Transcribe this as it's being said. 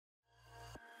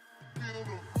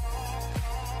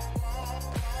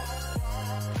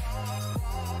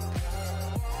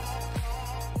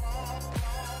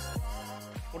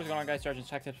going on, guys?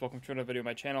 SargeantsTechTips. Welcome to another video of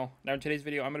my channel. Now in today's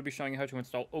video, I'm going to be showing you how to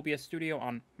install OBS Studio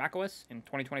on macOS in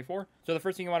 2024. So the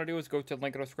first thing you want to do is go to the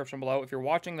link in the description below. If you're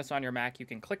watching this on your Mac, you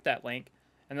can click that link,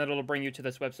 and then it'll bring you to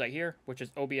this website here, which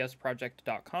is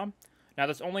obsproject.com. Now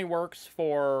this only works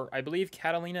for, I believe,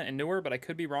 Catalina and newer, but I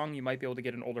could be wrong. You might be able to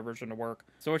get an older version to work.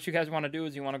 So what you guys want to do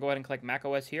is you want to go ahead and click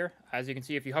macOS here. As you can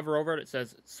see, if you hover over it, it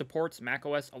says supports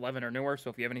macOS 11 or newer. So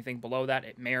if you have anything below that,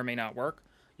 it may or may not work.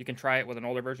 You can try it with an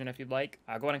older version if you'd like.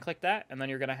 Go ahead and click that, and then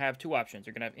you're going to have two options.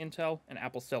 You're going to have Intel and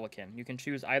Apple Silicon. You can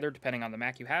choose either depending on the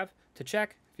Mac you have. To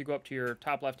check, if you go up to your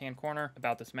top left-hand corner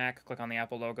about this Mac, click on the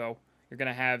Apple logo. You're going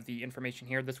to have the information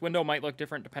here. This window might look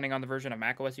different depending on the version of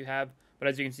macOS you have, but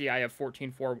as you can see, I have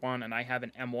 14.4.1 and I have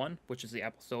an M1, which is the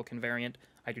Apple Silicon variant.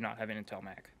 I do not have an Intel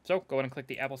Mac. So go ahead and click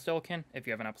the Apple Silicon if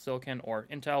you have an Apple Silicon or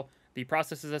Intel. The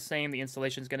process is the same. The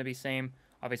installation is going to be same.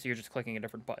 Obviously, you're just clicking a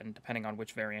different button depending on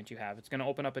which variant you have. It's going to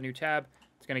open up a new tab.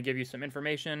 It's going to give you some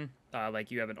information,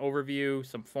 like you have an overview,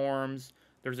 some forms.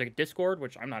 There's a Discord,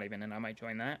 which I'm not even in. I might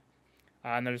join that.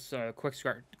 And there's a quick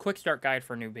start guide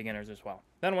for new beginners as well.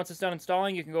 Then once it's done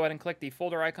installing, you can go ahead and click the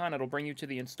folder icon. It'll bring you to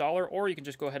the installer, or you can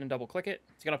just go ahead and double click it.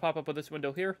 It's going to pop up with this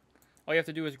window here. All you have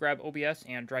to do is grab OBS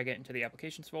and drag it into the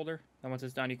applications folder. Then once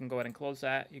it's done, you can go ahead and close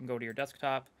that. You can go to your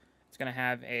desktop. It's going to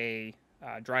have a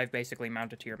drive basically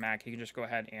mounted to your Mac. You can just go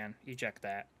ahead and eject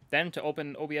that. Then to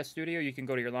open OBS Studio, you can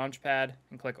go to your Launchpad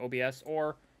and click OBS,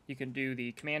 or you can do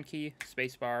the Command key,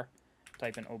 spacebar,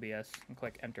 type in OBS, and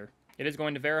click Enter. It is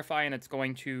going to verify, and it's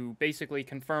going to basically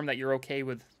confirm that you're okay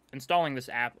with installing this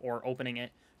app or opening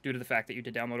it due to the fact that you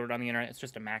did download it on the internet. It's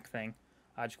just a Mac thing.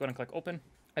 Just go ahead and click Open.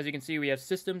 As you can see, we have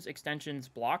Systems Extensions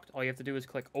blocked. All you have to do is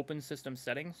click Open System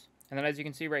Settings. And then as you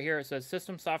can see right here, it says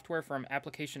System Software from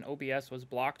Application OBS was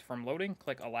blocked from loading.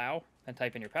 Click Allow, and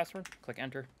type in your password. Click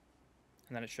Enter,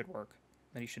 and then it should work.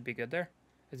 Then you should be good there.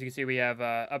 As you can see, we have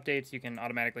updates. You can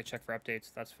automatically check for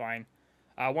updates. That's fine.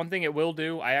 One thing it will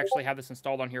do, I actually have this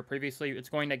installed on here previously. It's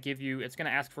going to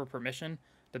ask for permission.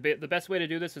 The best way to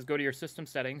do this is go to your System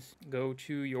Settings, go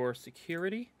to your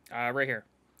Security, right here.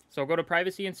 So go to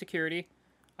Privacy and Security,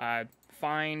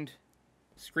 find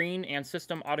Screen and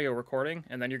System Audio Recording,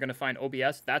 and then you're going to find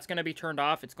OBS. That's going to be turned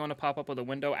off. It's going to pop up with a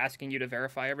window asking you to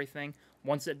verify everything.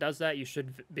 Once it does that, you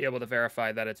should be able to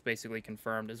verify that it's basically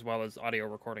confirmed, as well as audio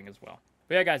recording as well.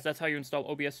 But yeah, guys, that's how you install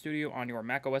OBS Studio on your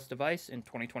macOS device in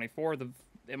 2024.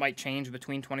 It might change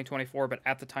between 2024, but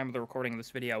at the time of the recording of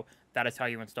this video, that is how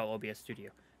you install OBS Studio.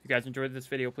 If you guys enjoyed this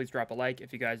video, please drop a like.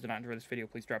 If you guys did not enjoy this video,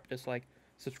 please drop a dislike.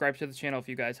 Subscribe to the channel if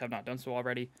you guys have not done so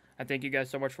already. And thank you guys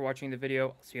so much for watching the video.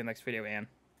 I'll see you in the next video, and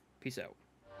peace out.